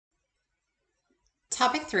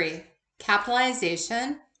Topic 3,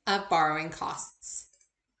 capitalization of borrowing costs.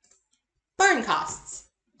 Borrowing costs.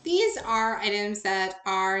 These are items that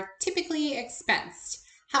are typically expensed.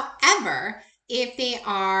 However, if they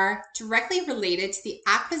are directly related to the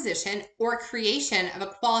acquisition or creation of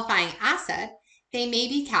a qualifying asset, they may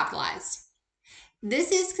be capitalized.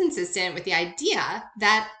 This is consistent with the idea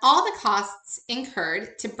that all the costs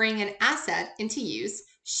incurred to bring an asset into use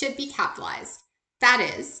should be capitalized. That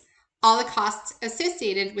is, all the costs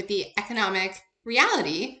associated with the economic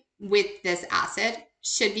reality with this asset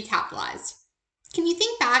should be capitalized. Can you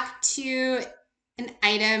think back to an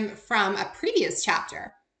item from a previous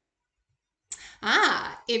chapter?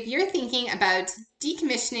 If you're thinking about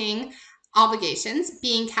decommissioning obligations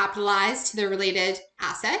being capitalized to the related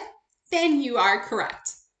asset, then you are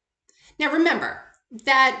correct. Now remember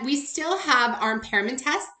that we still have our impairment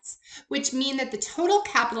tests, which mean that the total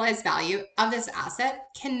capitalized value of this asset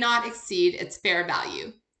cannot exceed its fair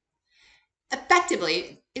value.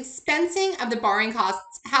 Effectively, expensing of the borrowing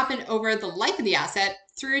costs happen over the life of the asset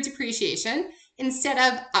through depreciation instead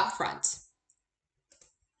of upfront.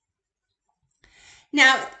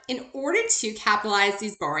 Now, in order to capitalize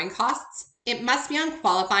these borrowing costs, it must be on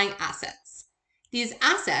qualifying assets. These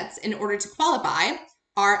assets, in order to qualify,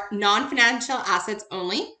 are non-financial assets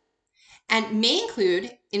only and may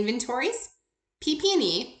include inventories,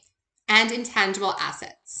 PP&E, and intangible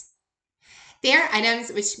assets. They are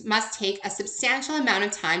items which must take a substantial amount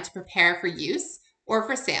of time to prepare for use or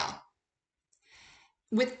for sale.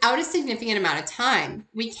 Without a significant amount of time,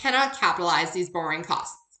 we cannot capitalize these borrowing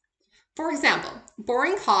costs. For example,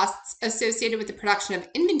 borrowing costs associated with the production of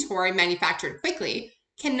inventory manufactured quickly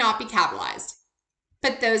cannot be capitalized,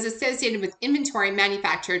 but those associated with inventory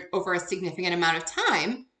manufactured over a significant amount of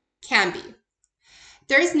time can be.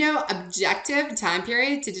 There is no objective time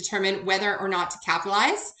period to determine whether or not to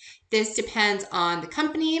capitalize. This depends on the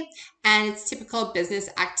company and its typical business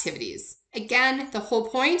activities. Again, the whole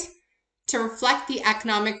point, to reflect the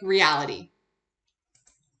economic reality.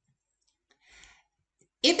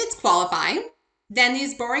 If it's qualifying, then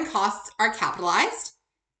these borrowing costs are capitalized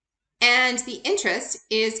and the interest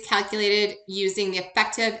is calculated using the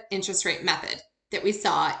effective interest rate method that we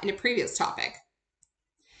saw in a previous topic.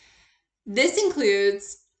 This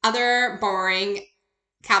includes other borrowing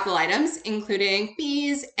capital items, including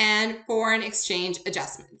fees and foreign exchange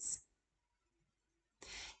adjustments.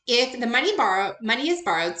 If the money is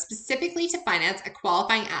borrowed specifically to finance a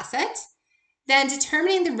qualifying asset, then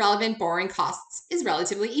determining the relevant borrowing costs is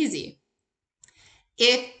relatively easy.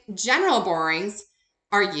 If general borrowings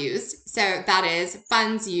are used, so that is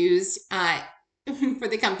funds used for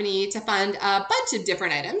the company to fund a bunch of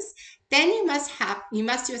different items, then you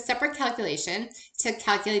must do a separate calculation to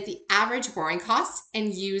calculate the average borrowing costs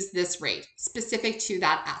and use this rate specific to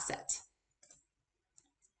that asset.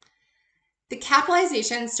 The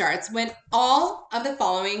capitalization starts when all of the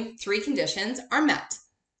following 3 conditions are met.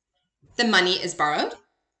 The money is borrowed,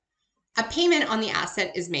 a payment on the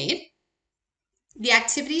asset is made, the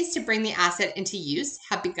activities to bring the asset into use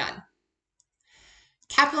have begun.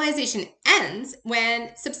 Capitalization ends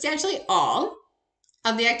when substantially all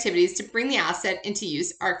of the activities to bring the asset into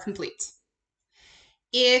use are complete.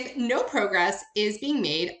 If no progress is being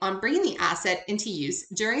made on bringing the asset into use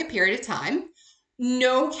during a period of time,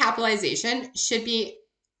 no capitalization should be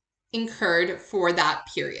incurred for that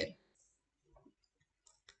period.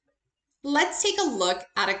 Let's take a look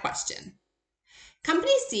at a question.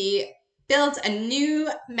 Company C builds a new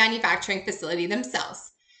manufacturing facility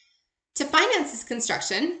themselves. To finance this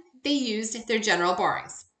construction, they used their general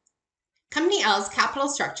borrowings. Company L's capital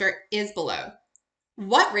structure is below.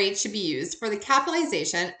 What rate should be used for the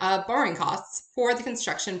capitalization of borrowing costs for the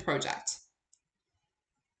construction project?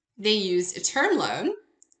 They used a term loan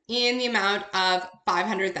in the amount of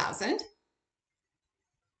 $500,000,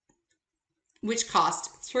 which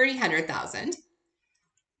cost $300,000,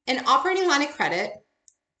 an operating line of credit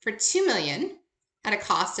for $2 million at a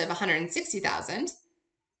cost of $160,000,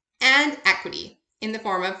 and equity in the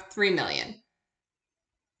form of $3 million.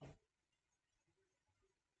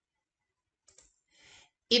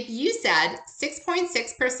 If you said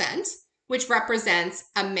 6.6%, which represents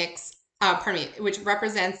which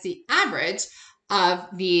represents the average of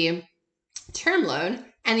the term loan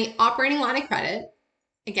and the operating line of credit,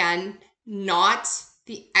 again, not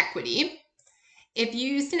the equity. If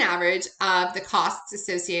you used an average of the costs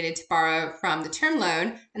associated to borrow from the term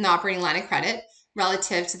loan and the operating line of credit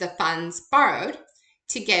relative to the funds borrowed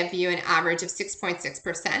to give you an average of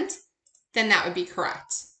 6.6%, then that would be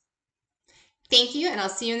correct. Thank you, and I'll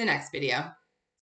see you in the next video.